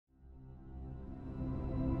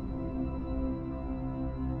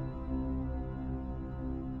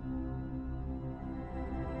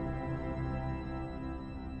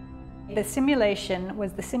The simulation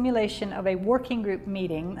was the simulation of a working group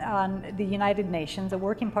meeting on the United Nations, a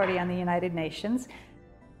working party on the United Nations.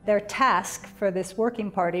 Their task for this working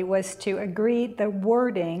party was to agree the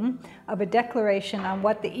wording of a declaration on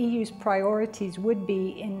what the EU's priorities would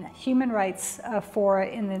be in human rights fora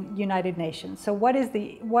in the United Nations. So what is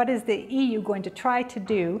the EU going to try to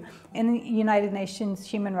do in the United Nations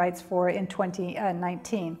Human Rights Fora in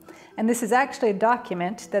 2019? And this is actually a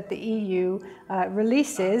document that the EU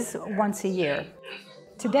releases once a year.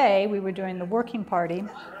 Today we were doing the working party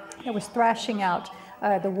that was thrashing out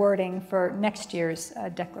the wording for next year's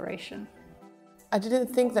declaration. I didn't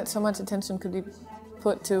think that so much attention could be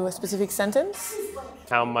put to a specific sentence.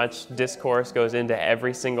 How much discourse goes into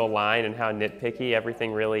every single line and how nitpicky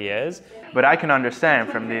everything really is. But I can understand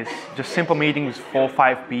from these just simple meetings, 4 or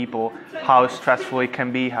 5 people, how stressful it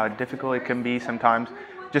can be, how difficult it can be sometimes,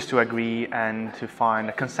 just to agree and to find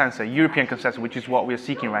a consensus, a European consensus, which is what we're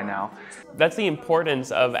seeking right now. That's the importance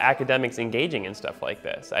of academics engaging in stuff like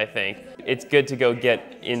this, I think. It's good to go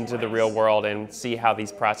get into the real world and see how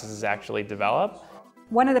these processes actually develop.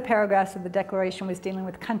 One of the paragraphs of the declaration was dealing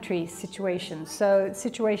with country situations, so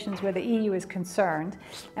situations where the EU is concerned.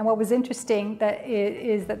 And what was interesting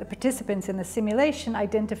is that the participants in the simulation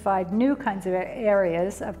identified new kinds of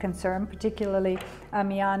areas of concern, particularly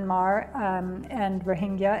Myanmar and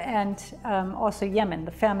Rohingya, and also Yemen,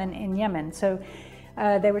 the famine in Yemen. So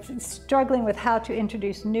they were struggling with how to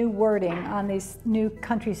introduce new wording on these new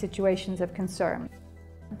country situations of concern.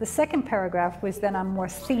 The second paragraph was then on more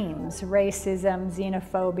themes: racism,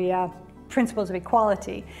 xenophobia, principles of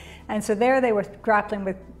equality. And so there they were grappling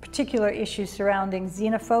with particular issues surrounding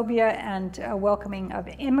xenophobia and welcoming of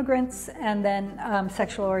immigrants, and then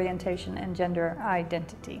sexual orientation and gender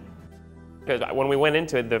identity. Because when we went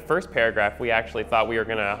into it, the first paragraph we actually thought we were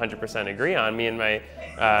going to 100% agree on. Me and my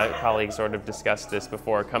colleagues sort of discussed this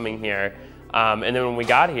before coming here. And then when we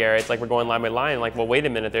got here, it's like we're going line by line, like, well, wait a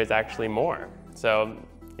minute, there's actually more. So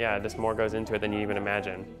yeah, just more goes into it than you even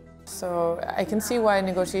imagine. So I can see why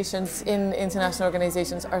negotiations in international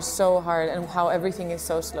organizations are so hard and how everything is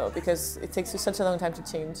so slow, because it takes you such a long time to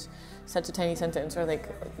change such a tiny sentence, or like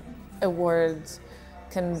a word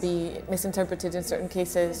can be misinterpreted in certain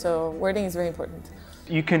cases, so wording is very important.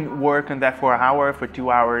 You can work on that for an hour, for 2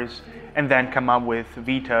 hours, and then come up with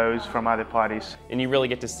vetoes from other parties. And you really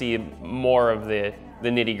get to see more of the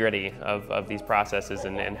nitty-gritty of these processes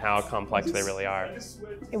and how complex they really are.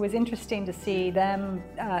 It was interesting to see them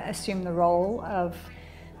assume the role of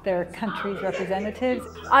their country's representatives.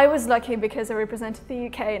 I was lucky because I represented the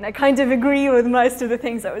UK and I kind of agree with most of the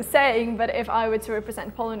things I was saying, but if I were to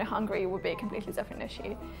represent Poland or Hungary, it would be a completely different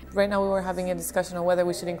issue. Right now we were having a discussion on whether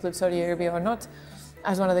we should include Saudi Arabia or not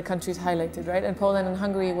as one of the countries highlighted, right? And Poland and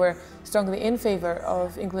Hungary were strongly in favor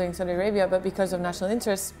of including Saudi Arabia, but because of national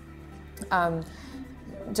interests,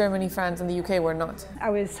 Germany, France and the UK were not. I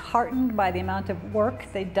was heartened by the amount of work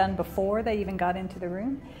they'd done before they even got into the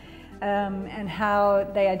room, and how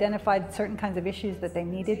they identified certain kinds of issues that they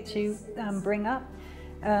needed to bring up.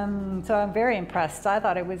 So I'm very impressed. I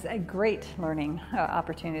thought it was a great learning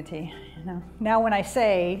opportunity. Now when I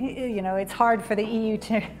say, it's hard for the EU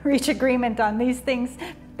to reach agreement on these things,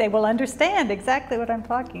 they will understand exactly what I'm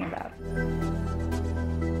talking about.